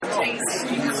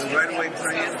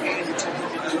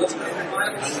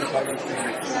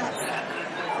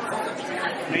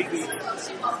Maybe.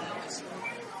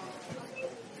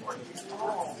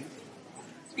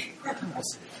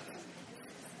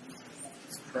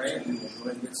 Let's pray and we'll go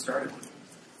ahead and get started.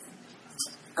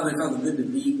 Heavenly Father, good to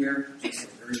be here. Just a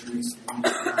very nice morning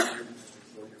here just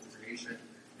before your creation.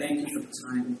 Thank you for the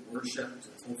time of worship to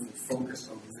hopefully focus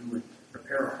on you and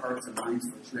prepare our hearts and minds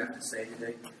for what you have to say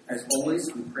today. As always,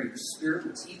 we pray your Spirit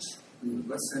would teach, we would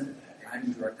listen, guide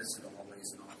and direct us in all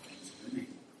ways and all things. In your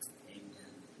name,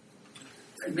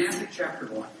 amen. In Matthew chapter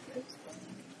 1.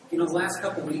 You know, the last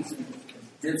couple of weeks we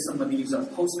did some of these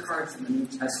postcards from the New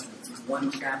Testament, these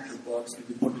one-chapter books. We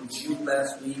did the book of Jude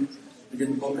last week. We did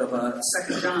the book of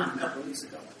 2 John a couple of weeks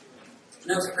ago.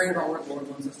 And I was praying about where the Lord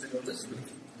wants us to go this week.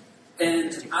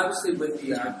 And obviously with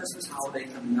the Christmas holiday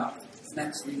coming up,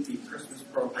 next week the Christmas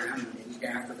program, and the week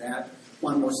after that,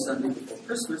 one more Sunday before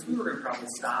Christmas, we were going to probably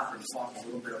stop and talk a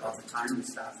little bit about the time we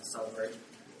stopped to celebrate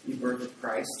the birth of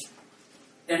Christ.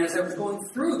 And as I was going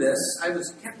through this, I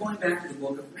kept going back to the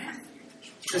book of Matthew.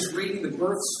 Just reading the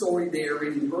birth story there,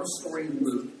 reading the birth story in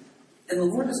Luke. And the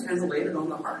Lord just kind of laid it on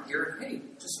the heart here. Hey,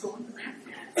 just go into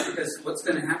Matthew. Because what's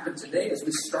going to happen today as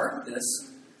we start this,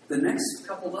 the next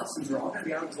couple lessons are all going to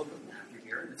be out of the book of Matthew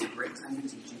here. And it's a great time of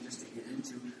teaching just to get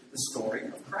into the story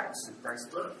of Christ and Christ's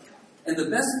birth. And the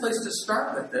best place to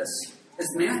start with this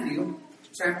is Matthew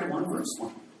chapter 1, verse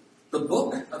 1. The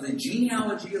book of the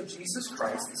genealogy of Jesus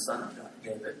Christ, the son of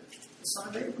David, the son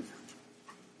of Abraham.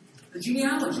 The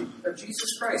genealogy of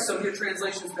Jesus Christ. Some of your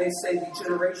translations may say the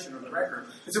generation or the record.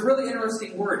 It's a really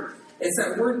interesting word. It's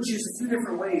that word that's used a few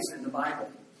different ways in the Bible.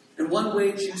 And one way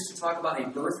it's used to talk about a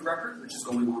birth record, which is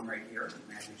going on right here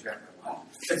in Matthew chapter 1.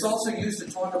 It's also used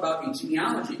to talk about a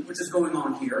genealogy, which is going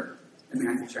on here in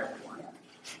Matthew chapter 1.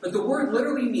 But the word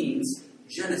literally means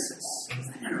Genesis.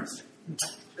 Isn't that interesting? This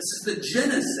is the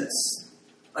Genesis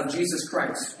of Jesus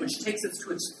Christ, which takes us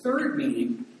to its third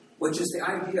meaning, which is the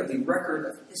idea of the record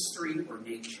of history or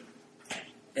nature.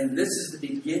 And this is the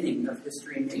beginning of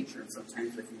history and nature,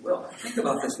 sometimes, if you will. Think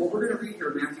about this. What we're going to read here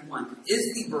in Matthew 1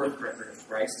 is the birth record of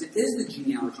Christ. It is the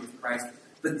genealogy of Christ.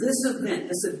 But this event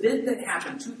that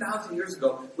happened 2,000 years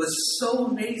ago was so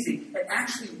amazing, it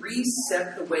actually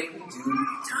reset the way we do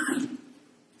time.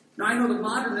 Now, I know the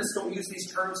modernists don't use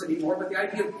these terms anymore, but the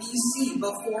idea of BC,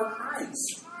 before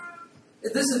Christ.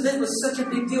 This event was such a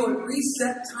big deal, it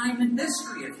reset time and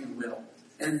history, if you will.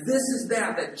 And this is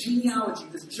that genealogy,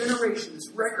 this generation, this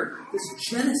record, this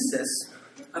Genesis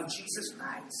of Jesus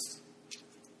Christ.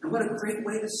 And what a great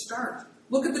way to start.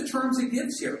 Look at the terms it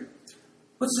gives here.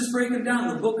 Let's just break them down.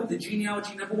 The book of the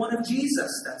genealogy, number 1 of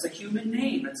Jesus. That's a human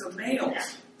name. That's a male.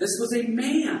 This was a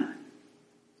man.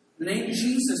 The name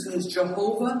Jesus means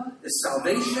Jehovah is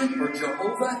salvation, or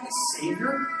Jehovah is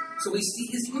Savior. So we see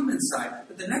his human side.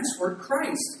 But the next word,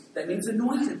 Christ, that means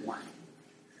anointed one.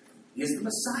 He is the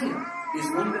Messiah. He is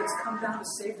one that has come down to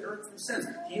save the earth from sins.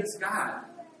 He is God.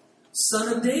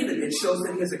 Son of David, it shows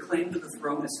that he has a claim to the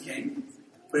throne as king.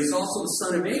 But he's also the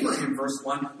son of Abraham, verse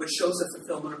 1, which shows the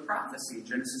fulfillment of prophecy in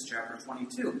Genesis chapter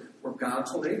 22, where God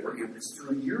told Abraham, it's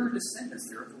through your descendants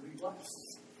the earth will be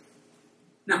blessed.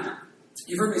 Now,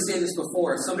 you've heard me say this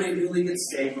before. If somebody newly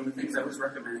gets saved, one of the things I always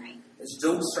recommend is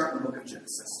don't start in the book of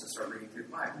Genesis to start reading through the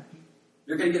Bible.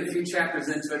 You're going to get a few chapters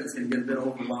into it. It's going to get a bit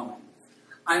overwhelming.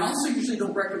 I also usually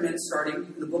don't recommend starting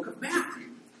in the book of Matthew.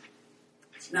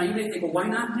 Now, you may think, well, why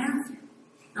not Matthew?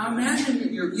 Now,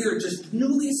 imagine you're either just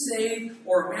newly saved,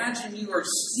 or imagine you are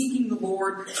seeking the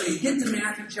Lord. So you get to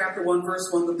Matthew chapter 1, verse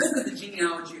 1, the book of the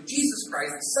genealogy of Jesus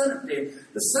Christ, the son of David,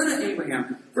 the son of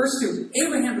Abraham. Verse 2,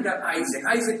 Abraham begot Isaac.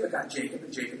 Isaac begot Jacob,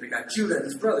 and Jacob begot Judah and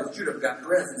his brothers. Judah begot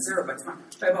Perez and Zerah.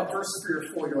 By about verse 3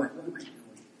 or 4, you're like, what am I doing?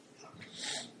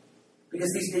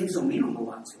 Because these names don't mean a whole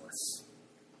lot to us.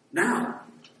 Now,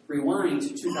 rewind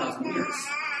 2,000 years.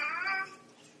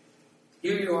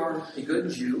 Here you are, a good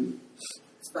Jew.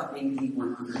 It's about AD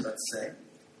 100, let's say.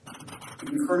 And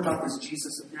you've heard about this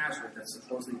Jesus of Nazareth that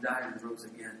supposedly died and rose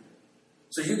again.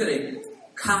 So you get a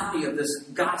copy of this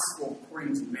gospel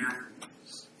according to Matthew.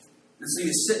 And so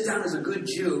you sit down as a good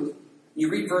Jew, and you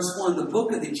read verse 1, the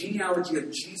book of the genealogy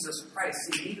of Jesus Christ.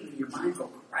 Immediately your mind goes,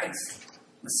 Christ,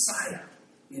 Messiah,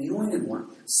 the anointed one,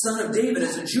 son of David.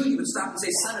 As a Jew, you would stop and say,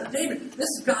 son of David.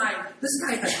 This guy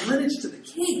has lineage to the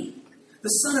king. The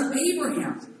son of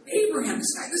Abraham. Abraham,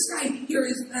 this guy here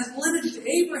has lineage to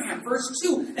Abraham. Verse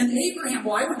 2, and Abraham,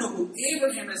 well, I would know who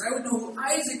Abraham is. I would know who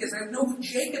Isaac is. I would know who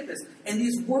Jacob is. And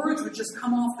these words would just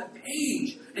come off the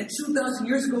page. And 2,000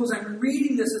 years ago, as I'm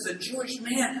reading this as a Jewish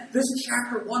man, this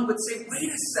chapter 1 would say, wait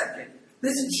a second.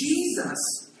 This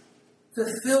Jesus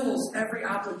fulfills every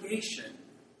obligation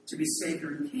to be Savior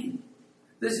and King.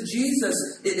 This Jesus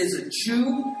is a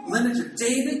Jew, lineage of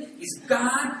David. He's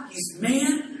God. He's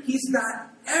man. He's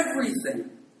got everything.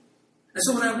 And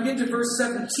so when I get to verse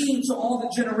 17, so all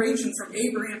the generations from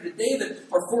Abraham to David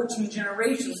are 14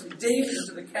 generations. From David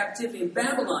into the captivity in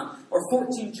Babylon are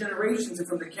 14 generations. And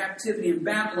from the captivity in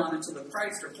Babylon until the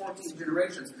Christ are 14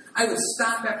 generations. I would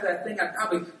stop after that thing. I'd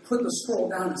probably put the scroll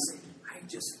down and say, I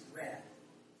just read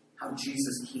how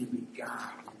Jesus can be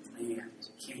God and man,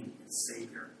 King and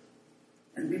Savior.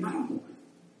 And be mind-blowing.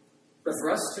 But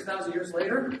for us, 2,000 years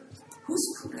later,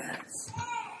 who's Perez?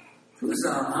 Who's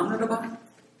Amnadabah?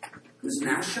 Who's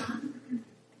Nashon?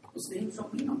 Those names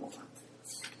don't mean a whole lot to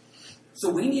us. So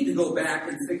we need to go back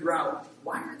and figure out,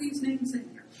 why are these names in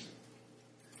here?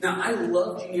 Now, I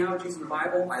love genealogies in the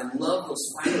Bible. I love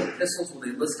those final epistles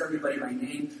where they list everybody by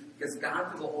name, because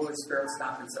God, through the Holy Spirit,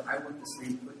 stopped and said, I want this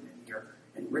name put in here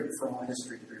and written for all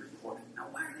history to be recorded. Now,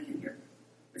 why are they in here?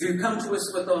 If you come to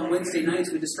us on Wednesday nights,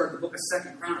 we just start the book of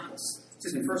 1 Chronicles.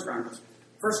 1 Chronicles.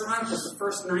 1 Chronicles, the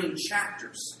first 9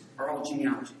 chapters are all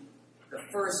genealogy. The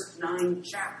first 9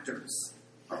 chapters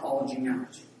are all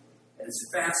genealogy. And it's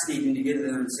fascinating to get in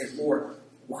there and say, Lord,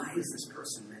 why is this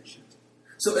person mentioned?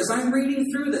 So as I'm reading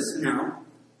through this now,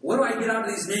 what do I get out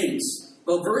of these names?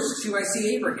 Well, verse 2, I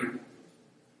see Abraham.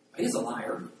 He's a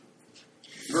liar.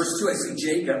 Verse 2, I see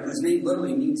Jacob, whose name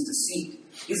literally means deceit.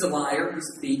 He's a liar. He's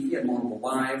a thief. He had multiple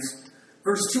wives.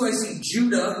 Verse 2, I see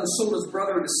Judah, who sold his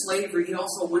brother into slavery. He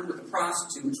also went with a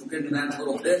prostitute, which we'll get into that in a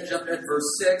little bit. Jump ahead,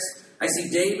 verse 6. I see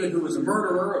David, who was a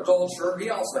murderer, adulterer. He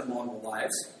also had multiple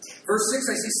wives. Verse 6,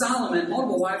 I see Solomon.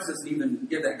 Multiple wives doesn't even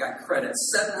give that guy credit.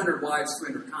 700 wives,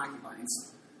 300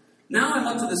 concubines. Now I'm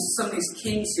up to some of these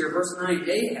kings here. Verse 9,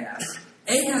 Ahaz.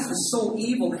 Ahaz was so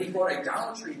evil that he brought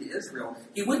idolatry to Israel.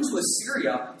 He went to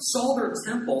Assyria, saw their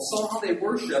temple, saw how they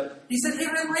worship. He said, hey,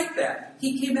 I like that.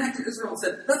 He came back to Israel and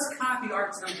said, let's copy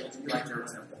our temple to be like their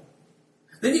temple.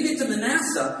 Then you get to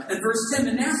Manasseh, and verse 10,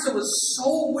 Manasseh was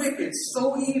so wicked,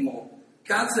 so evil.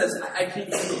 God says, I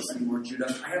can't handle this anymore,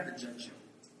 Judah. I have to judge you.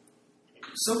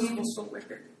 So evil, so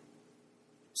wicked.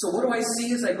 So what do I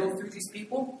see as I go through these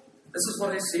people? This is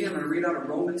what I see. I'm going to read out of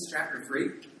Romans chapter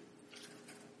 3.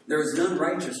 There is none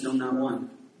righteous, no, not one.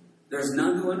 There is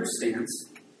none who understands.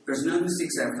 There is none who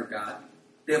seeks after God.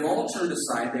 They have all turned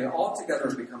aside. They all together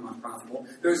have become unprofitable.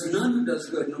 There is none who does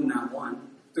good, no, not one.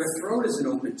 Their throat is an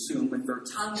open tomb. With their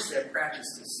tongues they have practiced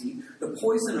deceit. The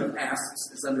poison of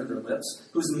asps is under their lips,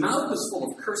 whose mouth is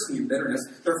full of cursing and bitterness.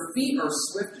 Their feet are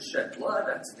swift to shed blood.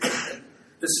 That's David.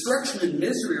 Destruction and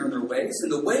misery are in their ways.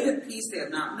 In the way of peace they have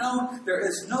not known. There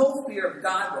is no fear of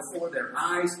God before their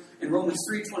eyes. And Romans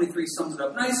 3:23 sums it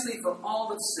up nicely. For all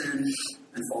have sinned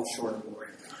and fall short of the glory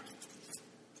of God.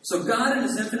 So God in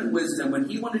his infinite wisdom, when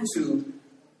he wanted to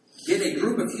get a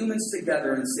group of humans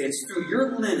together and say, it's through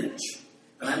your lineage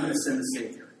that I'm going to send the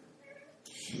Savior.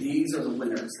 These are the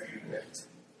winners that he picked.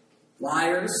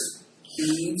 Liars,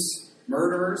 thieves,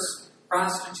 murderers,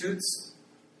 prostitutes,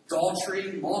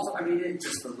 adultery,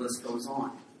 the list goes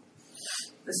on.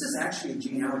 This is actually a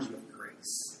genealogy of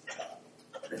grace.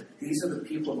 That these are the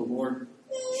people the Lord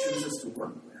chooses to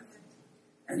work with.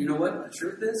 And you know what the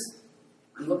truth is?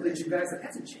 I'm looking at you guys, it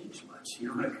hasn't changed much, in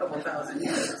a couple thousand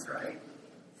years, right?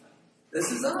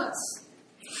 This is us.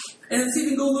 And it's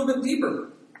even go a little bit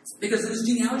deeper. Because in this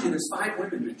genealogy, there's 5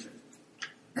 women mentioned.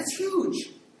 That's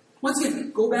huge. Once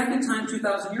again, go back in time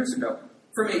 2,000 years ago.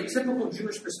 From a typical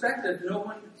Jewish perspective, no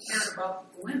one cared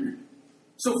about the women.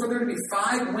 So for there to be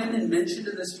 5 women mentioned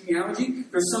in this genealogy,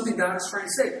 there's something God is trying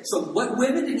to say. So what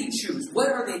women did he choose? What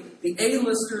are the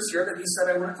A-listers here that he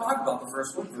said I want to talk about? The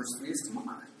first one, verse 3, is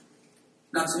Tamar.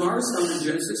 Now Tamar is found in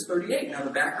Genesis 38. Now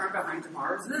the background behind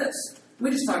Tamar is this.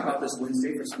 We just talked about this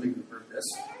Wednesday for some of you who heard this.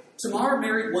 Tamar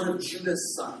married one of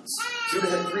Judah's sons. Judah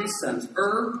had 3 sons,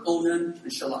 Onan,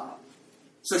 and Shelah.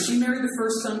 So she married the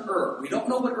first son, We don't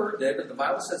know what did, but the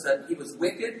Bible says that he was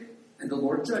wicked and the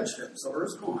Lord judged him. So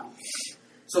Er's gone.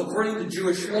 So according to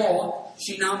Jewish law,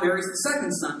 she now marries the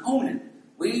second son, Onan.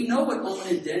 We know what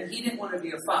Onan did. He didn't want to be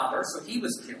a father, so he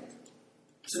was killed.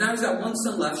 So now he's got one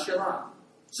son left, Shelah.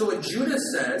 So what Judah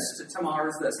says to Tamar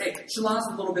is this: hey, Shelah's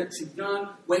a little bit too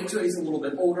young. Wait till he's a little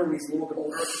bit older. When he's a little bit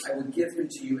older, I will give him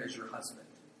to you as your husband.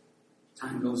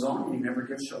 Time goes on, and he never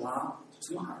gives Shelah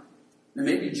to Tamar. Now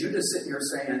maybe Judah's sitting here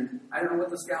saying, I don't know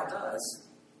what this gal does,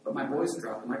 but my boys are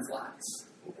dropping my flies.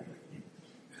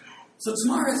 So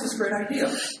Tamar has this great idea.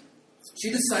 She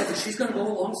decides that she's going to go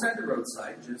alongside the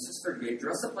roadside, Genesis 38,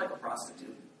 dress up like a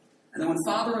prostitute. And then when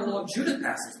father-in-law Judah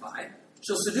passes by,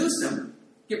 she'll seduce him,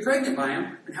 get pregnant by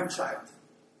him, and have a child.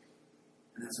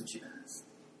 And that's what she does.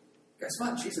 Guess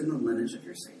what? She's in the lineage of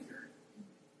your Savior.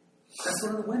 That's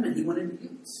one of the women he wanted to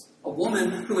use. A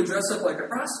woman who would dress up like a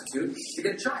prostitute to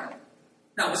get a child.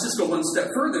 Now, let's just go one step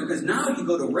further, because now you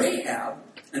go to Rahab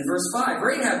in verse 5.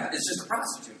 Rahab is just a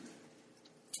prostitute.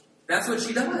 That's what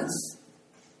she does.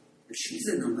 And she's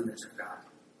in the lineage of God.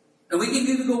 And we can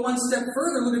even go one step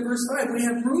further. Look at verse 5. We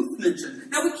have Ruth mentioned.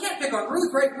 Now, we can't pick on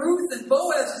Ruth, right? Ruth and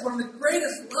Boaz is one of the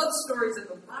greatest love stories in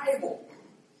the Bible.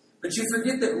 But you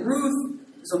forget that Ruth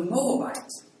is a Moabite.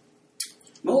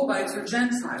 Moabites were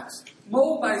Gentiles.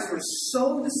 Moabites were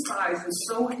so despised and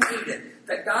so hated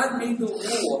that God made the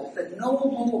rule that no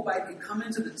Moabite could come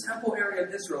into the temple area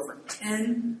of Israel for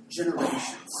 10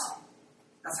 generations.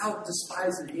 That's how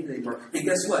despised and hated they were. And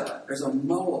guess what? There's a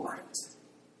Moabite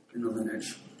in the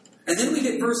lineage. And then we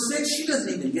get verse 6. She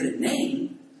doesn't even get a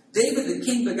name. David the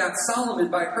king begot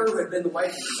Solomon by her who had been the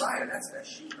wife of Uriah. That's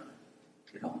Bathsheba.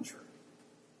 Get on true.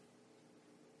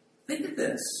 Think of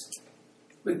this.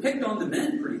 We picked on the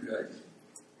men pretty good.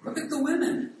 Look at the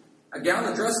women. A gal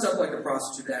that dressed up like a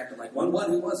prostitute acted like one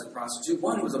who was a prostitute,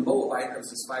 one who was a Moabite that was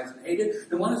despised and hated,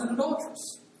 and one who's an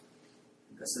adulteress.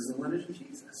 This is the lineage of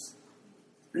Jesus.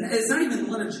 And it's not even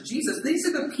the lineage of Jesus. These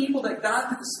are the people that God,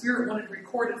 through the Spirit, wanted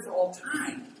recorded for all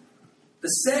time. To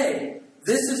say,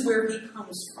 this is where he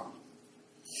comes from.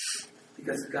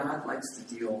 Because God likes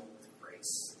to deal with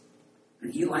grace.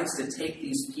 And he likes to take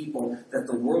these people that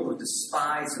the world would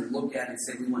despise and look at and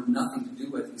say, we want nothing to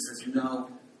do with. He says,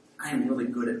 no, I am really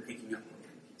good at picking up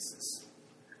broken pieces.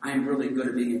 I am really good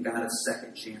at being a God of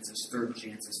second chances, third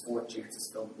chances, fourth chances,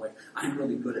 fill in the blank. I am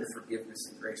really good at forgiveness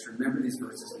and grace. Remember these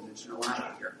verses we mentioned a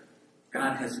lot here.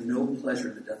 God has no pleasure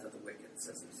in the death of the wicked, it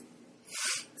says in Ezekiel.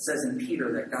 It says in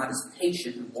Peter that God is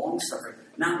patient and long-suffering,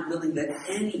 not willing that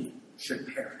any should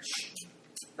perish.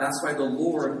 That's why the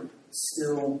Lord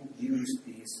still used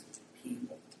these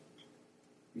people.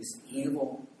 These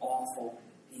evil, awful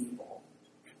people,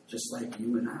 just like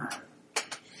you and I,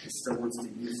 he still wants to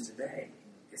use today,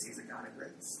 because he's a God of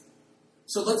grace.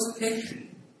 So let's pick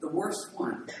the worst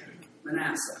one,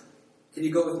 Manasseh. Can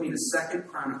you go with me to 2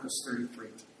 Chronicles 33?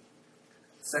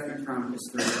 2 Chronicles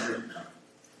 33.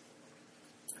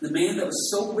 The man that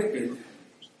was so wicked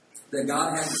that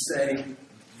God had to say,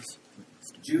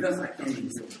 Judah, I can't even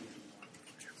deal with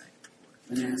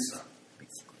you. Manasseh.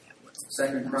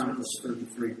 2 Chronicles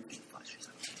 33.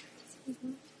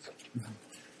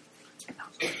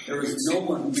 There is no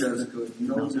one who does good,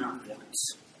 no, not one.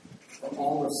 For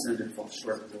all have sinned and fall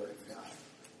short of the glory of God.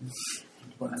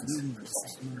 But there's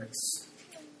also grace.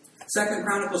 2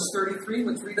 Chronicles 33,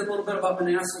 let's read a little bit about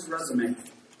Manasseh's resume.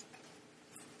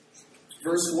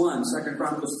 Verse 1, 2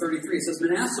 Chronicles 33, it says,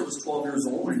 Manasseh was 12 years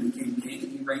old when he became king,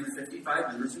 and he reigned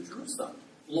 55 years in Jerusalem.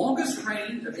 Longest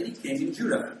reign of any king in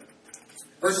Judah.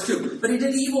 Verse 2, but he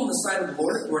did evil in the sight of the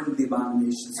Lord according to the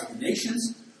abominations of the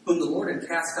nations, whom the Lord had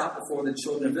cast out before the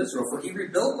children of Israel. For he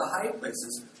rebuilt the high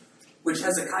places, which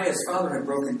Hezekiah his father had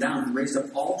broken down. He raised up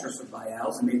altars with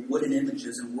Baals and made wooden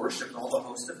images and worshipped all the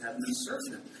hosts of heaven and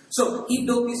served them. So he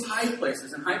built these high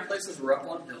places, and high places were up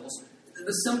on hills.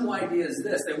 The simple idea is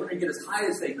this. They wanted to get as high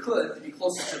as they could to be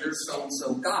closer to their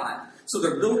so-and-so God. So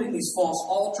they're building these false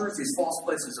altars, these false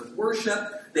places of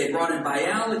worship. They brought in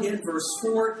Baal again, verse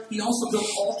 4. He also built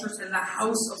altars in the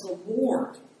house of the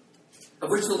Lord, of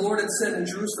which the Lord had said, in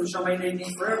Jerusalem shall my name be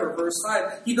forever. Verse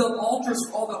 5. He built altars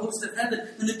for all the hosts of heaven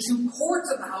in the two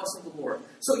courts of the house of the Lord.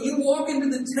 So you walk into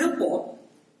the temple,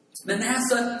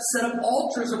 Manasseh set up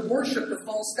altars of worship to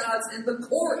false gods in the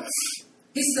courts.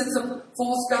 He sets up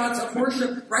false gods of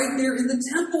worship right there in the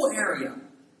temple area.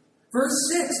 Verse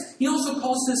 6, he also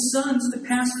calls his sons to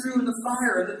pass through in the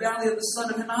fire in the valley of the son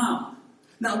of Hinnom.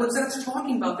 Now, what that's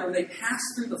talking about there, when they pass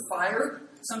through the fire,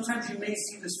 sometimes you may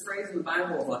see this phrase in the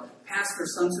Bible of pass their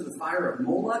sons through the fire of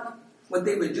Moloch. What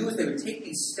they would do is they would take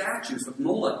these statues of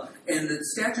Moloch, and the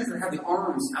statues would have the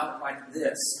arms out like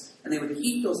this. And they would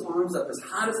heat those arms up as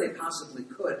hot as they possibly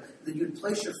could. And then you'd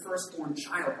place your firstborn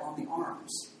child on the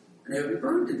arms. And they would be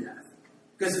burned to death.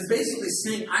 Because it's basically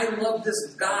saying, I love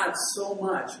this God so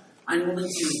much, I'm willing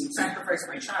to sacrifice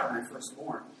my child, my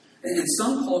firstborn. And in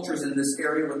some cultures in this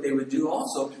area, what they would do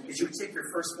also is you would take your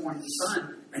firstborn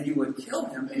son and you would kill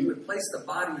him and you would place the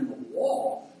body in the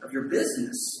wall of your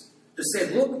business to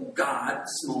say, look, God,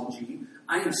 small g,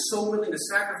 I am so willing to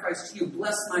sacrifice to you.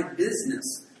 Bless my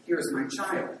business. Here is my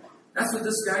child. That's what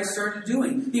this guy started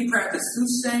doing. He practiced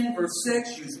soothsaying, verse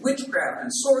 6, used witchcraft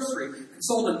and sorcery,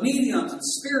 consulted mediums and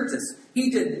spiritists. He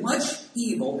did much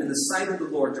evil in the sight of the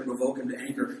Lord to provoke him to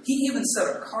anger. He even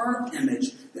set a carved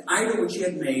image, the idol which he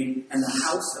had made, and the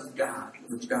house of God,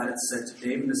 which God had said to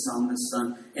David and to Solomon his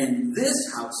son, and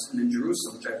this house and in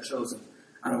Jerusalem, which I have chosen,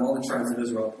 out of all the tribes of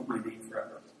Israel, I'll put my name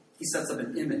forever. He sets up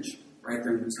an image right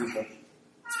there in the temple.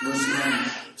 Verse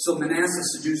 9. So Manasseh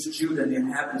seduced Judah and the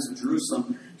inhabitants of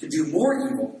Jerusalem to do more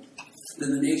evil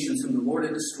than the nations whom the Lord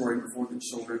had destroyed before the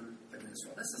children of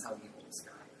Israel. This is how evil this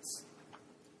guy is.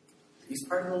 He's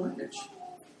part of the lineage.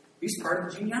 He's part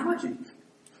of the genealogy.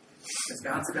 Because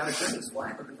God's a God of grace. Why?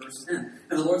 Look at verse 10.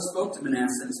 And the Lord spoke to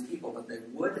Manasseh and his people, but they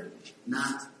would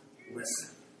not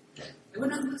listen. They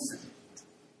would not listen.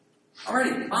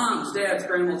 Alrighty, moms, dads,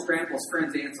 grandmas, grandpas,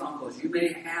 friends, aunts, uncles, you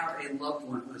may have a loved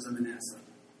one who is a Manasseh.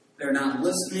 They're not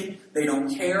listening. They don't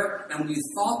care. And when you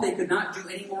thought they could not do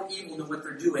any more evil than what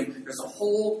they're doing, there's a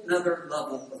whole other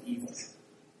level of evil.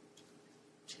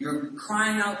 You're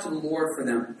crying out to the Lord for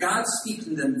them. God's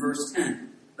speaking to them, verse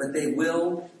 10, but they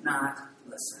will not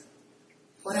listen.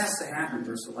 What has to happen,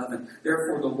 verse 11?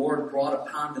 Therefore the Lord brought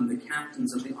upon them the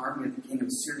captains of the army of the king of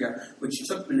Syria, which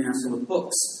took Manasseh with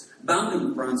books, bound him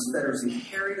with bronze fetters, and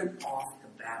carried him off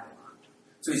to Babylon.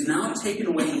 So he's now taken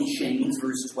away in chains,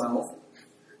 verse 12.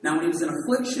 Now when he was in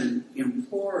affliction, he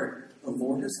implored the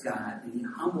Lord his God, and he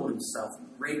humbled himself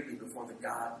greatly before the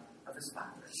God of his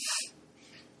fathers.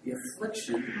 The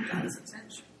affliction got his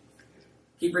attention.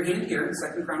 Keep your hand here in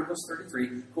 2 Chronicles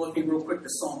 33. Go with me real quick to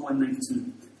Psalm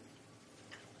 119.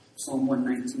 Psalm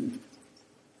 119.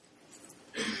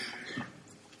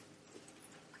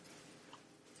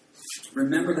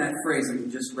 Remember that phrase that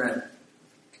we just read.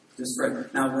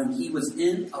 Now, when he was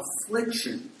in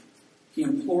affliction, he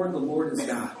implored the Lord his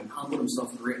God and humbled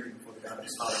himself greatly before the God of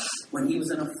his father. When he was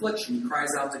in affliction, he cries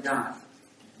out to God.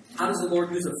 How does the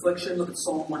Lord use affliction? Look at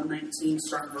Psalm 119,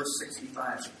 starting verse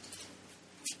 65.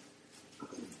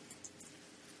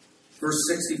 Verse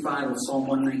 65 of Psalm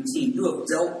 119. You have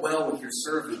dealt well with your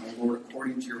servant, O Lord,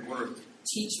 according to your word.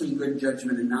 Teach me good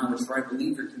judgment and knowledge, for I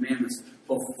believe your commandments.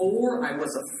 Before I was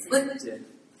afflicted,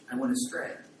 I went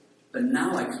astray. But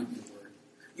now I keep your word.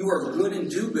 You are good and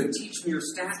do good. Teach me your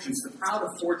statutes. The proud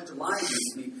have forged a lie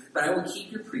against me, but I will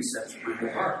keep your precepts with my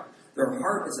whole heart. Their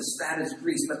heart is as fat as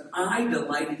grease, but I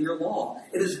delight in your law.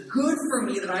 It is good for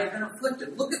me that I have been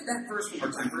afflicted. Look at that verse one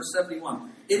more time, verse 71.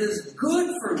 It is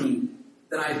good for me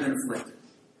that I have been afflicted,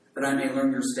 that I may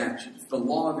learn your statutes. The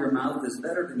law of your mouth is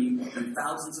better to me than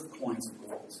thousands of coins of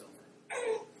gold and silver.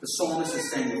 The psalmist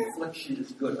is saying affliction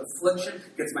is good. Affliction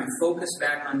gets my focus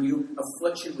back on you.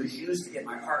 Affliction was used to get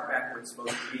my heart back where it's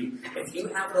supposed to be. If you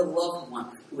have a loved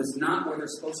one who is not where they're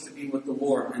supposed to be with the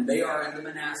Lord, and they are in the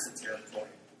Manasseh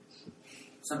territory,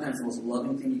 sometimes the most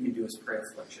loving thing you can do is pray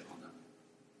affliction on them.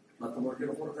 Let the Lord get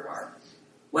a hold of their heart.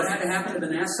 What had to happen to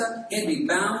Manasseh? He had to be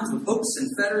bound with hooks and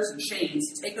fetters and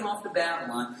chains, taken off to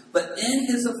Babylon. But in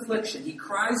his affliction, he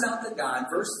cries out to God,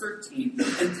 verse 13,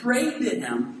 and prayed to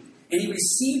him, and he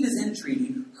received his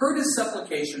entreaty, heard his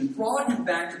supplication, brought him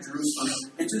back to Jerusalem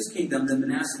and to his kingdom. Then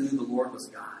Manasseh knew the Lord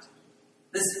was God.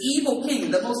 This evil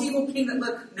king, the most evil king that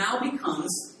lived, now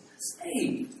becomes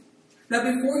saved. Now,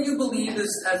 before you believe this,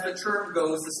 as the term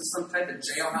goes, this is some type of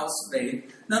jailhouse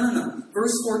faith. No.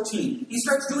 Verse 14. He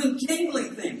starts doing kingly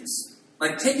things,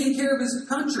 like taking care of his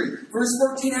country. Verse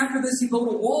 14, after this, he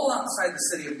built a wall outside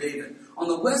the city of David. On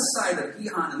the west side of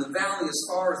Gihon, in the valley as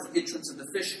far as the entrance of the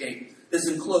fish gate, is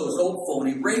enclosed Ophel,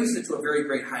 and he raised it to a very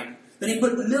great height. Then he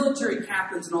put military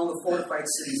captains in all the fortified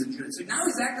cities of Judah. So now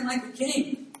he's acting like a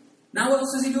king. Now what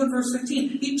else does he do in verse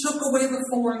 15? He took away the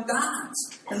foreign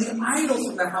gods and the idols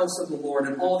from the house of the Lord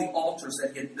and all the altars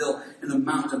that he had built in the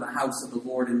mount of the house of the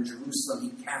Lord in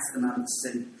Jerusalem. He cast them out of the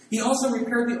city. He also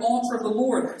repaired the altar of the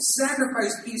Lord,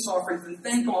 sacrificed peace offerings and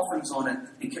thank offerings on it,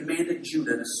 and commanded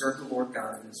Judah to serve the Lord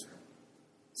God of Israel.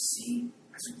 See,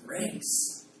 that's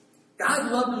grace.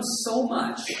 God loved him so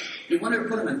much, he wanted to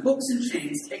put him in hooks and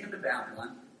chains, take him to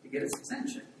Babylon to get his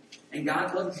attention. And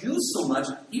God loves you so much,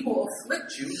 he will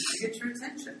afflict you to get your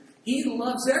attention. He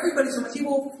loves everybody so much, he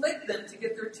will afflict them to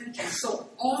get their attention. So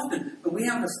often, when we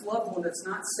have this loved one that's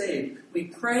not saved, we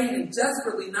pray and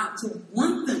desperately not to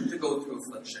want them to go through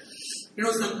affliction. You know,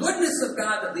 it's the goodness of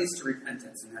God that leads to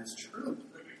repentance, and that's true.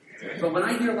 But when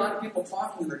I hear a lot of people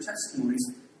talking in their testimonies,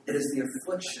 it is the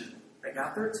affliction that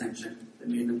got their attention that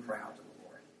made them cry out to the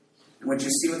Lord. And what you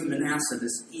see with Manasseh,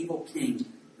 this evil king,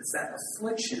 it's that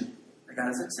affliction that got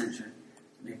his attention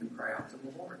to make him cry out to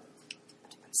the Lord.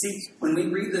 See, when we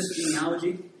read this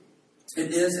genealogy,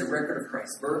 it is a record of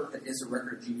Christ's birth. It is a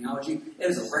record of genealogy. It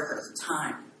is a record of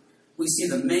time. We see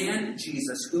the man,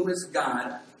 Jesus, who is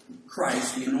God,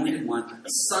 Christ, the anointed one, the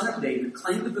son of David,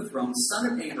 claimed to the throne,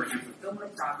 son of Abraham,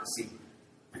 fulfillment of prophecy.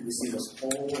 And we see this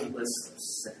whole list of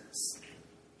sinners.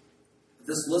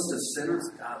 This list of sinners,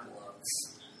 God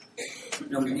loves. You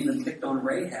know, we even picked on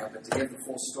Rahab, but to give the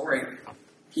full story,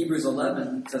 Hebrews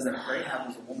 11 says that Rahab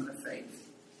was a woman of faith.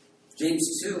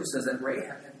 James 2 says that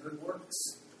Rahab had good works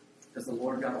because the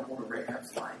Lord got a hold of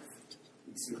Rahab's life.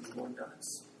 You see what the Lord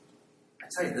does. I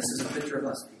tell you, this is a picture of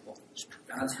us, people.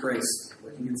 God's grace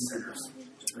working in sinners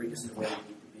to bring us to where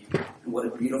we need to be. And what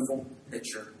a beautiful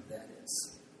picture that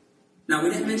is. Now,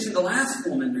 we didn't mention the last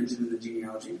woman mentioned in the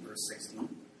genealogy, verse 16.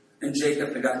 And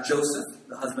Jacob begot Joseph,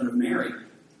 the husband of Mary,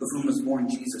 of whom was born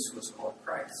Jesus, who was called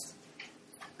Christ.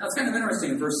 Now, it's kind of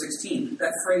interesting in verse 16.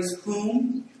 That phrase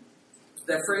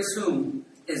whom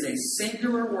is a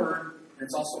singular word, and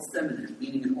it's also feminine,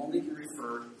 meaning it only can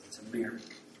refer to Mary.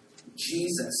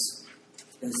 Jesus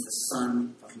is the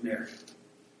son of Mary,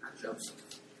 not Joseph.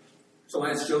 So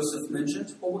as Joseph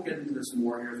mentioned, we'll get into this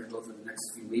more here as we go through the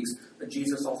next few weeks, but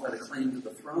Jesus also had a claim to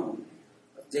the throne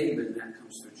of David, and that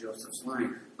comes through Joseph's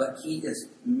line. But he is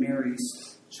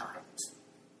Mary's child.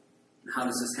 And how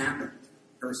does this happen?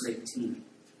 Verse 18.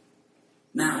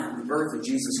 Now, the birth of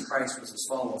Jesus Christ was as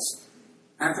follows.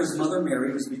 After his mother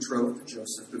Mary was betrothed to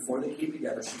Joseph, before they came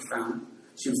together, she found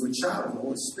she was with child of the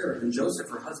Holy Spirit. And Joseph,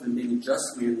 her husband, being a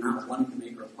just man, not wanting to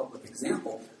make her a public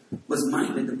example, was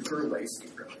minded to put her away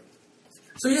secretly.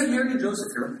 So you have Mary and Joseph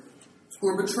here, who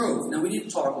are betrothed. Now we need to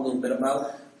talk a little bit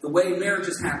about the way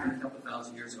marriages happened a couple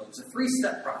thousand years ago. It's a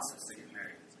 3-step process to get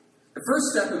married. The first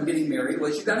step of getting married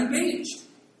was you got engaged.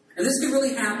 And this could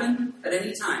really happen at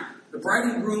any time. The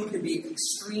bride and groom could be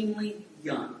extremely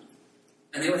young.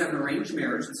 And they would have an arranged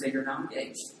marriage and say, you're now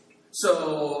engaged.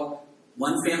 So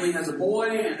one family has a boy,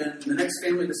 and then the next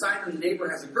family beside them, the neighbor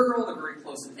has a girl. They're very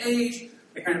close in age.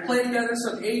 They kind of play together.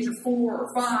 So at the age of 4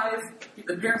 or 5,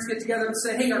 the parents get together and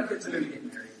say, hey, our kids are going to get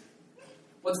married.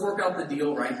 Let's work out the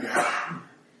deal right now.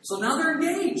 So now they're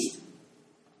engaged.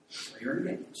 So you're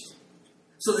engaged.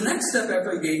 So the next step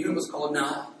after engagement was called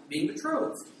now being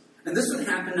betrothed. And this would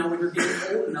happen now when you're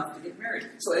getting old enough to get married.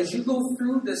 So as you go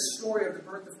through this story of the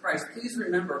birth of Christ, please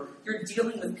remember, you're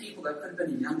dealing with people that could have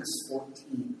been as young as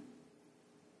 14.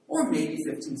 Or maybe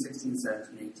 15, 16,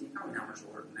 17, 18. Probably not much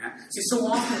older than that. See, so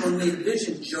often when we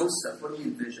envision Joseph, what do we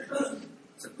envision?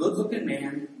 It's a good-looking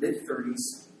man,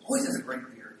 mid-30s, always has a great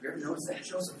beard. You ever notice that?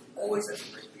 Joseph always has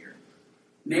a great beard.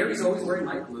 Mary's always wearing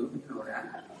light blue. You know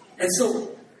that. And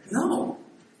so, no.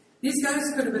 These guys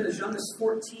could have been as young as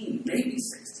 14, maybe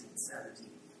 16, 17.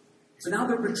 So now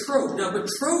they're betrothed. Now,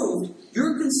 betrothed,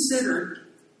 you're considered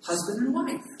husband and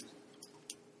wife.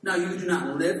 Now, you do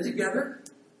not live together.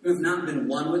 You have not been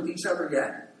one with each other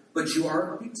yet, but you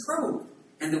are betrothed.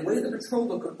 And the way the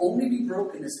betrothal could only be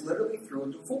broken is literally through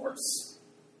a divorce.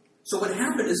 So what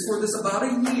happened is for this about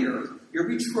a year, you're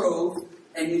betrothed,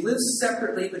 and you live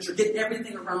separately, but you're getting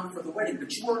everything around for the wedding.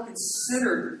 But you are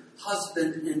considered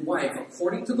husband and wife,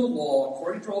 according to the law,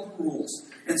 according to all the rules.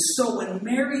 And so when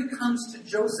Mary comes to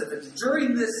Joseph, it's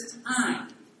during this time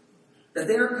that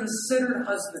they are considered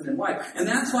husband and wife. And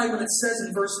that's why when it says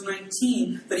in verse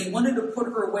 19 that he wanted to put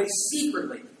her away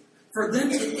secretly, for them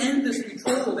to end this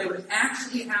betrothal, they would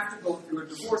actually have to go through a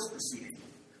divorce proceeding,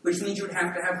 which means you would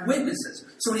have to have witnesses.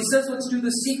 So when he says, let's do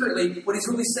this secretly, what he's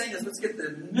really saying is, let's get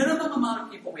the minimum amount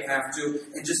of people we have to,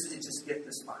 and just get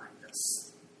this behind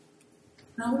us.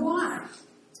 Now why?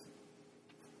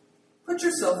 Put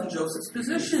yourself in Joseph's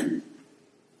position.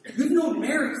 You've known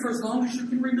Mary for as long as you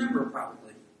can remember, probably.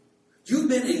 You've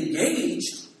been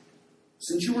engaged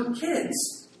since you were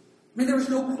kids. I mean, there was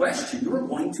no question you were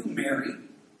going to marry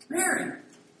Mary.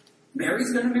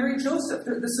 Mary's going to marry Joseph.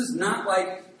 This is not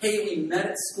like, hey, we met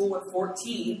at school at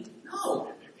 14.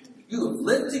 No. You have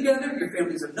lived together. Your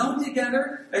families have known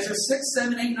together. As you're 6,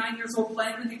 7, 8, 9 years old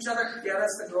playing with each other, yeah,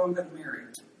 that's the girl I'm going to marry.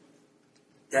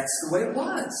 That's the way it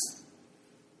was.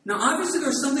 Now, obviously, there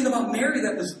was something about Mary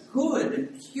that was good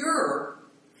and pure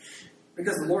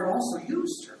because the Lord also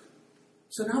used her.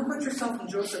 So now put yourself in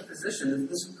Joseph's position.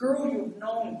 This girl you've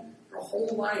known your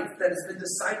whole life that has been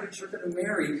decided you're going to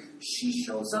marry, she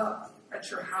shows up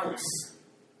at your house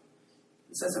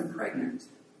and says, I'm pregnant.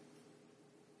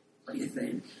 What do you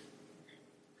think?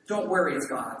 Don't worry, it's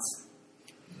God's.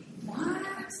 What?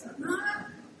 Not?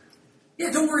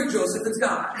 Yeah, don't worry, Joseph, it's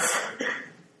God's.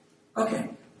 Okay,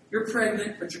 you're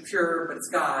pregnant, but you're pure, but it's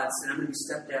God's, and I'm going to be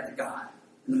stepdad to God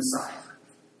and the Messiah.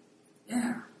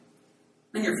 Yeah.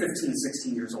 And you're 15,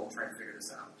 16 years old trying to figure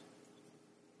this out.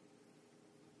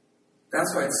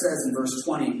 That's why it says in verse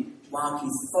 20, while he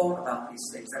thought about these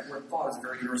things. That word thought is a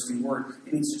very interesting word.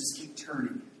 It means to just keep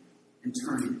turning and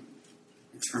turning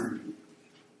and turning.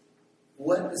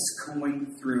 What is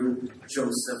going through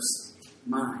Joseph's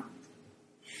mind?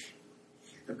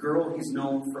 The girl he's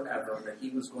known forever that he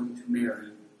was going to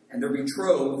marry. And they're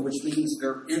betrothed, which means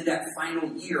they're in that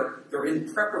final year. They're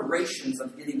in preparations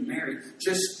of getting married.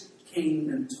 Just came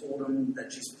and told him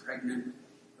that she's pregnant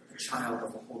with the child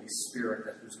of the Holy Spirit,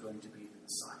 that who's going to be the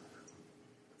Messiah.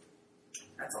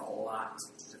 That's a lot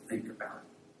to think about.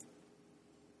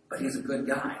 but he's a good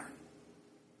guy.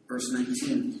 Verse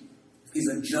 19, he's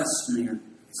a just man.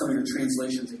 Some of your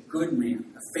translations, a good man,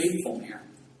 a faithful man.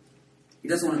 He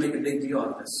doesn't want to make a big deal out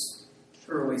of this.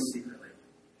 Throw her away secretly.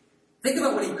 Think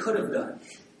about what he could have done.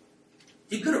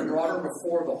 He could have brought her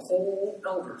before the whole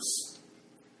elders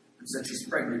and said, she's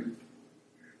pregnant.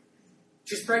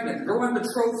 She's pregnant. The girl I'm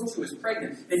betrothed to is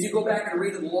pregnant. And if you go back and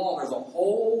read the law, there's a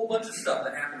whole bunch of stuff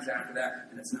that happens after that,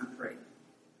 and it's not great.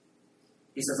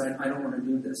 He says, I don't want to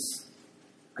do this.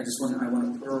 I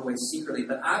want to put her away secretly.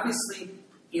 But obviously,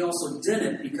 he also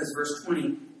didn't because verse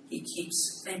 20, he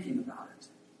keeps thinking about it.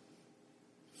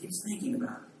 He keeps thinking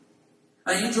about it.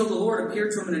 An angel of the Lord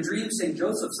appeared to him in a dream, saying,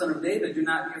 Joseph, son of David, do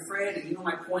not be afraid. And you know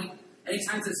my point?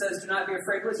 Anytime it says, do not be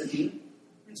afraid, what does it mean?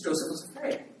 It means Joseph was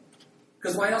afraid.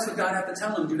 Because why else would God have to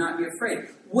tell him, do not be afraid?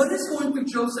 What is going through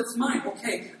Joseph's mind?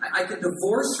 Okay, I can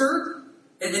divorce her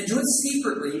and do it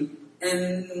secretly,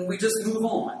 and we just move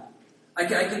on. I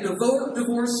can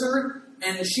divorce her,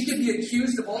 and she can be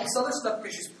accused of all this other stuff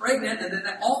because she's pregnant, and then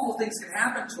awful things can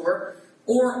happen to her.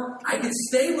 Or I can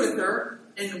stay with her,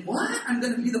 and what? I'm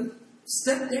going to be the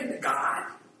stepdad to God?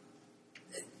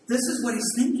 This is what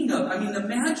he's thinking of. I mean,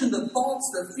 imagine the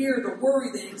thoughts, the fear, the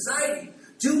worry, the anxiety.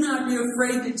 Do not be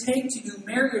afraid to take to you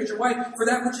Mary as your wife, for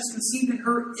that which is conceived in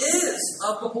her is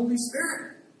of the Holy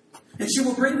Spirit. And she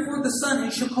will bring forth a son,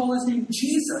 and she shall call his name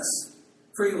Jesus,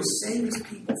 for he will save his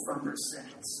people from their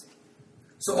sins.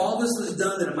 So all this was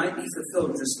done that it might be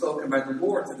fulfilled, which was spoken by the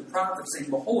Lord through the prophet, saying,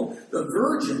 Behold, the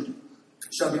virgin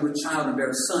shall be with child and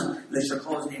bear a son, and they shall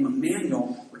call his name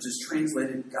Emmanuel, which is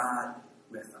translated God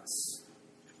with us.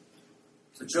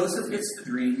 So Joseph gets the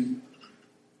dream.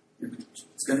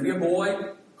 It's going to be a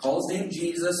boy. Call his name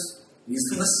Jesus. He's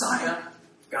the Messiah.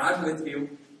 God with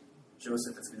you.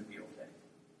 Joseph, it's going to be okay.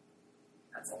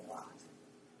 That's a lot.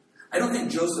 I don't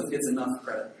think Joseph gets enough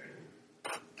credit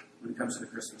when it comes to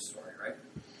the Christmas story, right?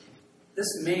 This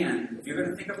man, if you're going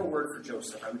to think of a word for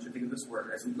Joseph, I want you to think of this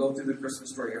word. As we go through the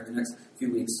Christmas story over the next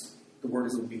few weeks, the word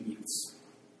is obedience.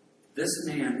 This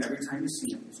man, every time you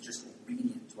see him, is just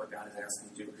obedient to what God is asking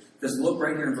him to do. Because look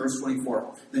right here in verse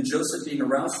 24. Then Joseph, being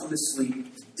aroused from his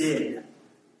sleep, did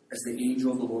as the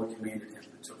angel of the Lord commanded him,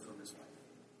 and took from his wife.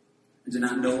 And did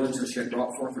not know her until she had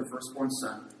brought forth her firstborn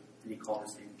son, and he called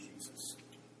his name Jesus.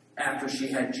 After she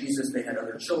had Jesus, they had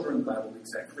other children. The Bible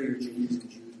makes that clear. James and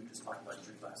Jude, we just talked about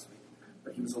Jude last week.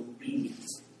 But he was obedient.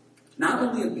 Not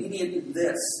only obedient in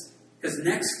this, because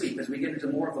next week, as we get into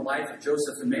more of the life of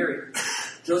Joseph and Mary,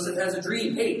 Joseph has a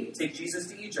dream. Hey, take Jesus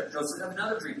to Egypt. Joseph has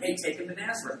another dream. Hey, take him to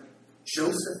Nazareth.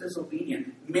 Joseph is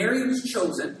obedient. Mary was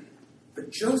chosen,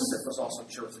 but Joseph was also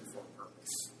chosen for a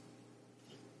purpose.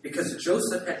 Because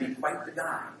Joseph had to be quite the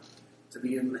guy to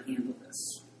be able to handle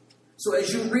this. So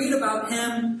as you read about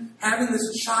him having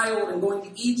this child and going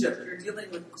to Egypt, you're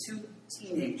dealing with two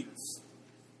teenagers.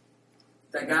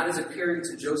 That God is appearing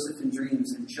to Joseph in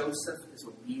dreams, and Joseph is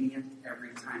obedient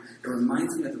every time. It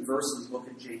reminds me of the verse in the book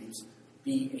of James.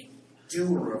 Be a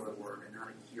doer of the word and not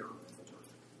a hearer of the word.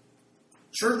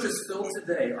 Churches filled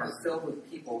today are filled with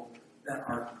people that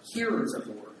are hearers of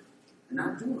the word and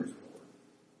not doers of the word.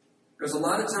 There's a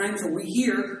lot of times when we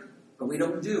hear, but we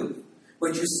don't do.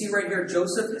 What you see right here,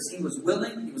 Joseph, is he was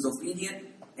willing, he was obedient,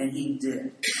 and he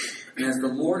did. And as the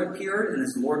Lord appeared and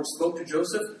as the Lord spoke to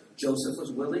Joseph, Joseph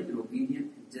was willing and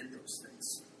obedient and did those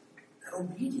things. That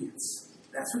obedience,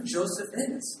 that's what Joseph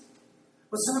is.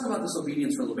 Let's talk about this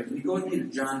obedience for a little bit. Can you go with me to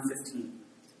John 15?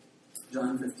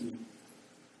 John 15.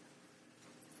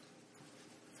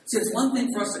 See, it's one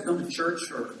thing for us to come to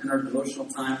church or in our devotional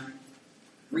time,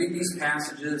 read these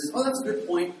passages. Oh, that's a good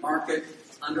point. Mark it,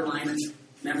 underline it,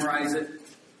 memorize it,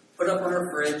 put it up on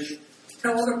our fridge,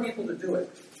 tell other people to do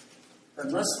it. But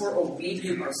unless we're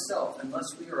obedient ourselves, unless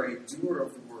we are a doer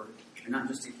of the word and not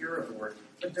just a hearer of the word,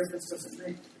 what difference does it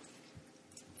make?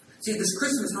 See, this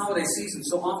Christmas holiday season,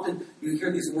 so often you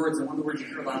hear these words, and one of the words you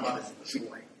hear a lot about is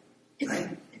joy.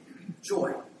 Right?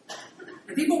 Joy.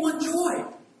 And people want joy.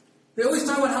 They always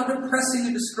talk about how depressing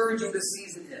and discouraging this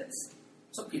season is.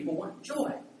 So people want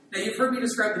joy. Now, you've heard me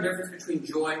describe the difference between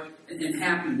joy and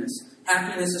happiness.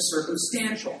 Happiness is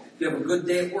circumstantial. If you have a good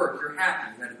day at work, you're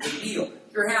happy. You had a good meal,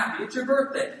 you're happy. It's your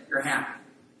birthday, you're happy.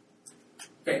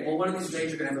 Okay, well, one of these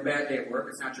days you're going to have a bad day at work.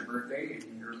 It's not your birthday,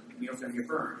 and your meal's going to get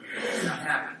burned. You're not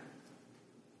happy.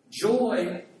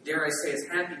 Joy, dare I say, is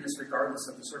happiness regardless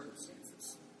of the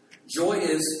circumstances. Joy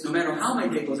is, no matter how my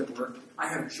day goes at work, I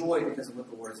have joy because of what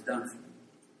the Lord has done for me.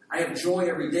 I have joy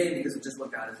every day because of just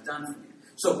what God has done for me.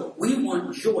 So we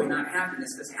want joy, not happiness,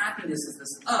 because happiness is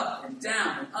this up and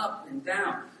down and up and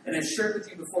down. And I've shared with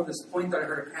you before this point that I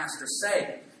heard a pastor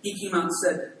say. He came out and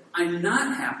said, I'm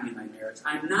not happy in my marriage.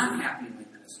 I'm not happy in my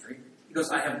ministry. He goes,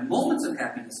 I have moments of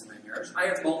happiness in my marriage. I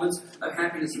have moments of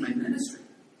happiness in my ministry.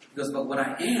 He goes, but what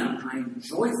I am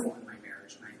joyful in my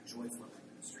marriage, and I am joyful in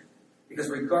my ministry. Because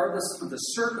regardless of the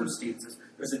circumstances,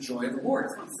 there's a joy of the Lord.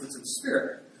 It's one of the fruits of the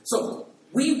Spirit. So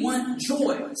we want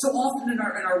joy. So often in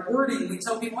our wording, we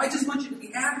tell people, I just want you to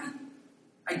be happy.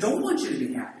 I don't want you to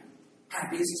be happy.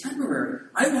 Happy is temporary.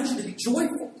 I want you to be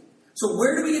joyful. So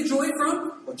where do we get joy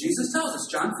from? Well, Jesus tells us,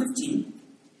 John 15,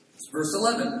 verse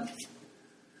 11.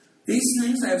 These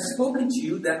things I have spoken to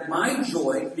you, that my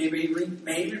joy may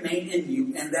remain in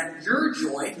you, and that your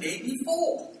joy may be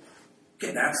full.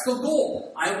 Okay, that's the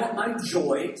goal. I want my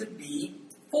joy to be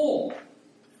full.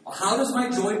 Well, how does my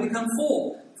joy become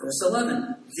full? Verse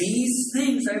 11. These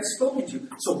things I have spoken to you.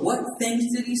 So what things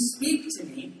did he speak to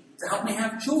me to help me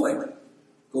have joy?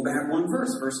 Go back one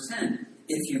verse, verse 10.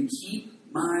 If you keep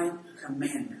my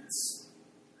commandments,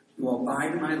 you will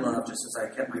abide in my love, just as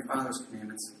I kept my Father's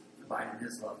commandments, and abide in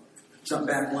his love. Jump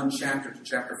back one chapter to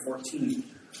chapter 14.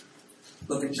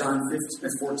 Look at John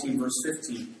 14, verse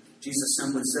 15. Jesus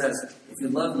simply says, if you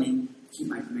love me, keep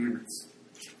my commandments.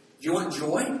 Do you want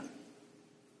joy?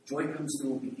 Joy comes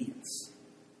through obedience.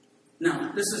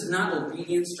 Now, this is not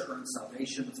obedience to earn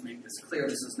salvation. Let's make this clear.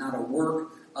 This is not a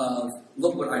work of,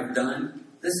 look what I've done.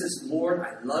 This is, Lord,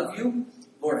 I love you.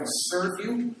 Lord, I serve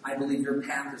you. I believe your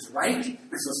path is right. And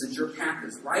so since your path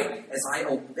is right, as I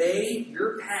obey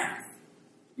your path,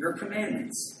 your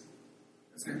commandments,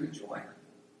 there's going to be joy.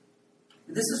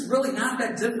 And this is really not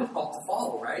that difficult to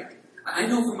follow, right? I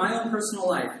know from my own personal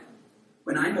life,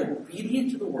 when I'm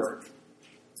obedient to the Word,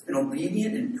 and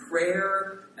obedient in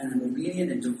prayer, and I'm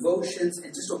obedient in devotions,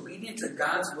 and just obedient to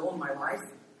God's will in my life,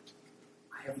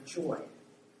 I have joy.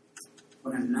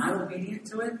 When I'm not obedient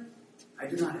to it, I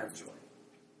do not have joy.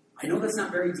 I know that's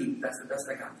not very deep. That's the best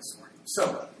I got this morning.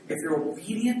 So, if you're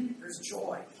obedient, there's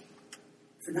joy.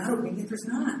 If you're not obedient, there's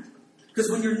not.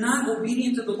 Because when you're not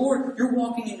obedient to the Lord, you're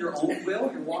walking in your own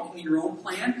will, you're walking in your own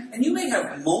plan, and you may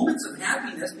have moments of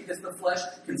happiness because the flesh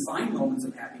can find moments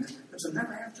of happiness, but you'll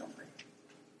never have joy.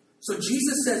 So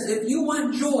Jesus says, if you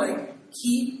want joy,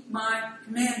 keep my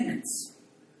commandments.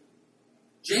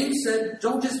 James said,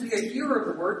 don't just be a hearer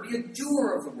of the word, be a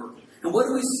doer of the word. And what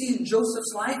do we see in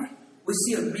Joseph's life? We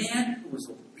see a man who was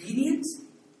obedient,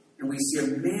 and we see a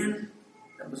man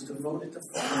that was devoted to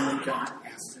following what God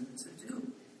asked him to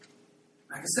do.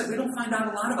 Like I said, we don't find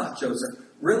out a lot about Joseph.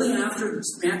 Really, after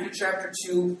Matthew chapter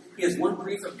 2, he has one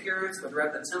brief appearance, but they're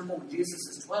at the temple when Jesus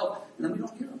is 12, and then we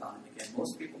don't hear about him again.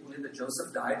 Most people believe that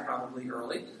Joseph died probably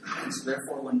early, and so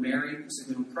therefore when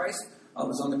Christ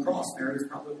was on the cross, Mary was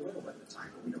probably a widow at the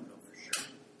time, but we don't know for sure.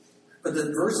 But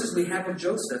the verses we have of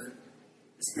Joseph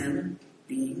is him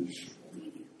being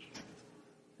obedient.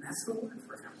 And that's the word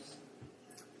for him.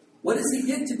 What does he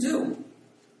get to do?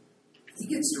 He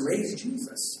gets to raise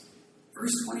Jesus.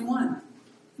 Verse 21,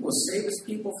 he will save his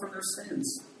people from their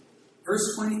sins.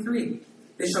 Verse 23,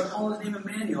 they shall call his name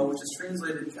Emmanuel, which is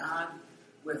translated God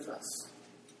with us.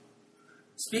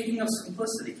 Speaking of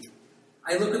simplicity,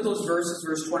 I look at those verses,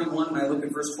 verse 21, and I look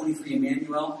at verse 23,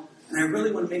 Emmanuel, and I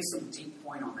really want to make some deep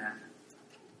point on that.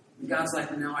 And God's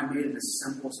like, no, I made it as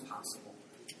simple as possible.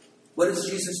 What does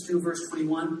Jesus do, verse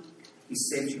 21? He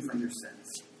saves you from your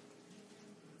sins.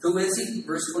 Who is he?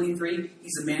 Verse 23,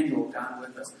 he's Emmanuel, God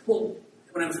with us. Well,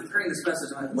 when I was preparing this message,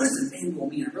 I'm like, what does Emmanuel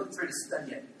mean? I'm really trying to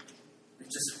study it.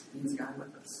 It just means God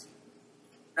with us.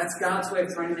 That's God's way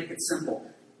of trying to make it simple.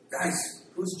 Guys,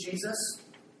 who's Jesus?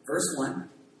 Verse 1,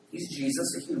 he's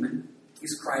Jesus, a human.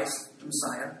 He's Christ, the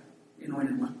Messiah, the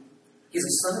anointed one. He's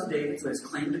a son of David, who has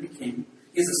claimed to be king.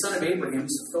 He's the son of Abraham,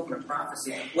 he's fulfillment of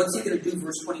prophecy. What's he going to do,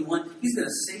 verse 21? He's going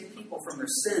to save people from their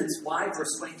sins. Why,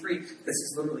 verse 23? Because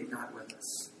he's literally God with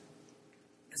us.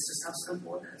 It's just how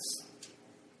simple it is.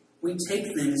 We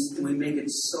take things and we make it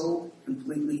so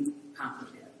completely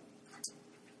complicated.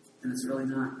 And it's really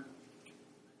not.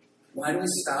 Why do we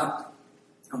stop?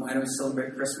 And why do we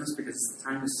celebrate Christmas? Because it's the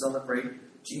time to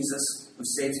celebrate Jesus, who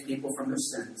saves people from their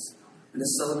sins. And to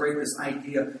celebrate this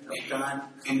idea of God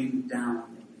coming down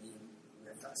and being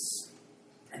with us.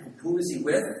 And who is he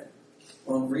with?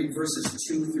 Well, read verses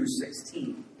 2 through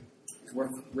 16. He's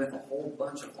with a whole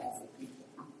bunch of awful people.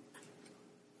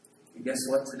 And guess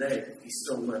what today? He's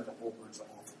still with a whole bunch of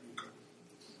awful people.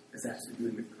 Because that's the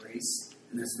beauty of grace,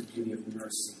 and that's the beauty of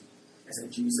mercy. As that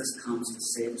Jesus comes to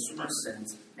save us from our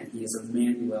sins, and he is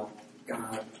Emmanuel,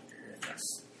 God with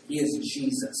us. He is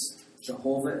Jesus.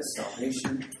 Jehovah is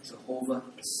salvation. Jehovah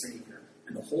is Savior.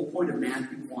 And the whole point of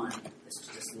Matthew 1 is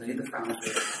to just lay the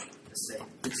foundation to say,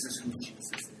 this is who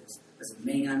Jesus is. As a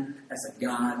man, as a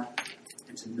God,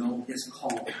 and to know his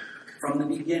calling. From the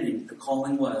beginning, the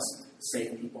calling was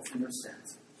save people from their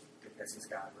sins, because he's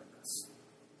God with us.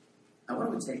 Now, what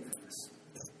do we take from this?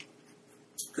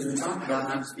 Because we talked about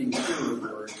not just being a hearer of the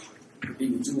word, but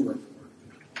being a doer of the word.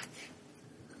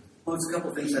 Well, there's a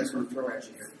couple of things I just want to throw at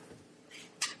you here.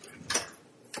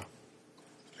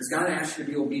 Has God asked you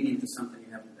to be obedient to something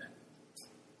you haven't been?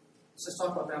 Let's just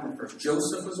talk about that one first.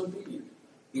 Joseph was obedient.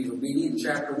 He's obedient in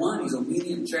chapter 1. He's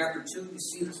obedient in chapter 2. You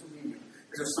see this obedience.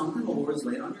 Is there something the Lord has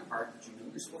laid on your heart that you know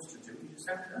you're supposed to do? You just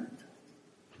haven't done it.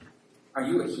 Are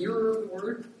you a hearer of the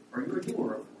word, or are you a doer of the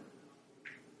word?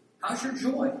 How's your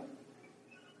joy?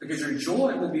 Because your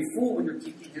joy will be full when you're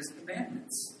keeping His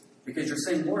commandments. Because you're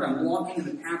saying, Lord, I'm walking in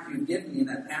the path you've given me, and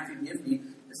that path you've given me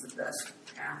is the best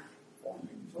path for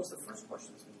me. So what's the first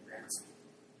question that we need to ask?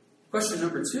 Question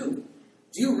number 2.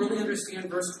 Do you really understand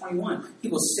verse 21? He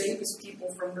will save His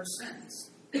people from their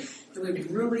sins. Do we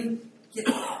really get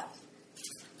that?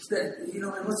 That,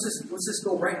 and let's just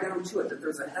go right down to it, that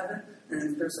there's a heaven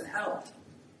and there's a hell.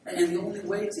 And the only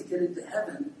way to get into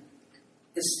heaven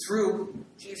is through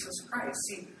Jesus Christ.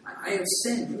 See, I have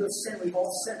sinned. You have sinned. We've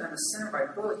all sinned. I'm a sinner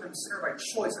by birth. I'm a sinner by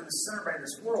choice. I'm a sinner by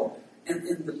this world. And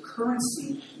the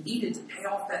currency needed to pay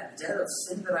off that debt of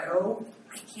sin that I owe,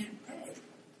 I can't pay.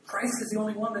 Christ is the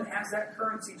only one that has that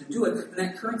currency to do it. And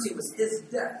that currency was His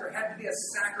death. There had to be a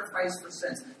sacrifice for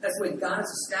sins. That's the way God has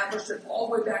established it all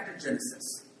the way back to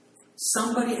Genesis.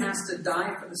 Somebody has to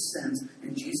die for the sins,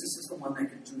 and Jesus is the one that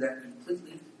can do that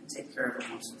completely and take care of it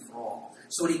once and for all.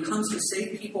 So when He comes to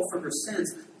save people from their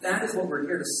sins, that is what we're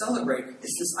here to celebrate.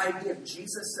 It's this idea of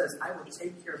Jesus says, I will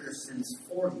take care of your sins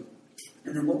for you.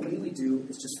 And then what we do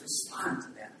is just respond to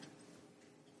that.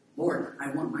 Lord,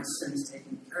 I want my sins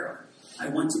taken care of. I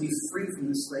want to be free from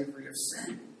the slavery of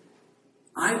sin.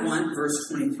 I want, verse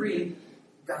 23,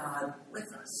 God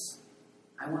with us.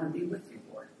 I want to be with you,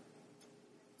 Lord.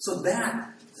 So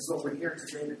that is what we're here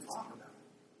today to talk about.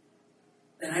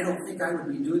 And I don't think I would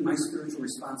be doing my spiritual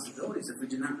responsibilities if we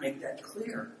did not make that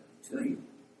clear to you.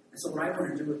 And so what I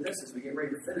want to do with this is we get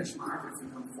ready to finish. Margaret, if you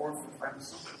come forward for the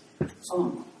final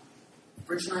song.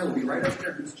 Rich and I will be right up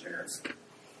there in these chairs.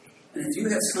 And if you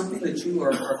have something that you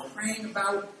are praying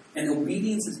about and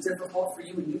obedience is difficult for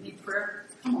you and you need prayer,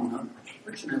 come on up.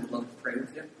 Rich and I would love to pray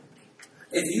with you.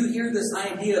 If you hear this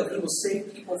idea of He will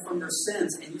save people from their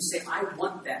sins and you say, I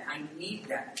want that, I need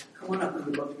that, come on up. We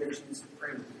would love to get a chance to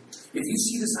pray with you. If you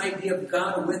see this idea of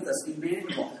God with us,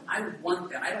 Emmanuel, I want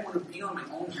that. I don't want to be on my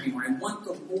own anymore. I want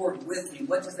the Lord with me.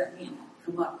 What does that mean?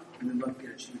 Come up and we'd love to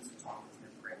get a chance to talk with you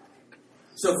and pray with you.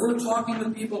 So if we're talking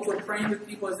with people, if we're praying with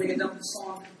people as they get done with the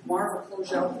song, Marv will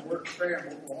close out with a word of prayer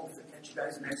and we'll hopefully catch you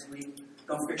guys next week.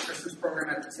 Don't forget Christmas program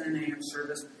at the 10 a.m.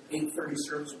 service. 8:30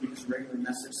 service will be just a regular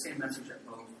message. Same message at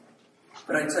both.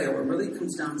 But I tell you, what it really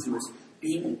comes down to is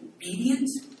being obedient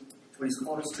to what He's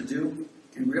called us to do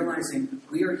and realizing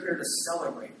we are here to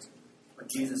celebrate what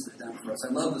Jesus has done for us.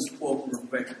 I love this quote real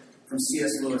quick from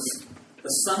C.S. Lewis. The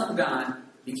Son of God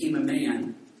became a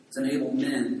man to enable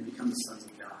men to become the sons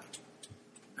of God.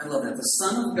 I love that. The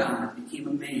Son of God became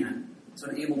a man to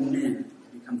enable men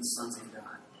to become the sons of God.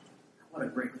 What a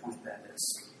great point that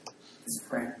is. Let's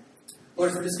pray.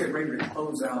 Lord, if we just get ready to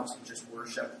close out and just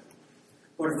worship.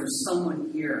 Lord, if there's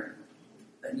someone here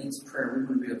that needs prayer, we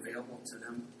want to be available to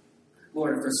them.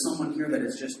 Lord, if there's someone here that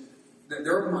is just, that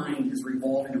their mind is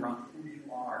revolving around who you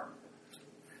are,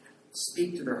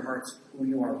 speak to their hearts who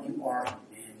you are. You are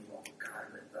Emmanuel, God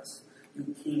with us. You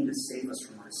came to save us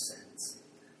from our sins.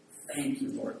 Thank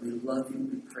you, Lord. We love you.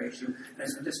 We praise you. And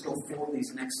as we just go forward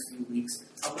these next few weeks,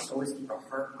 help us always keep our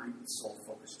heart, mind, and soul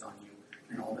focused on you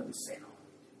and all that we say and all that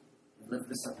we do. We lift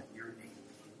this up in your name,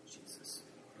 Jesus.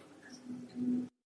 Amen.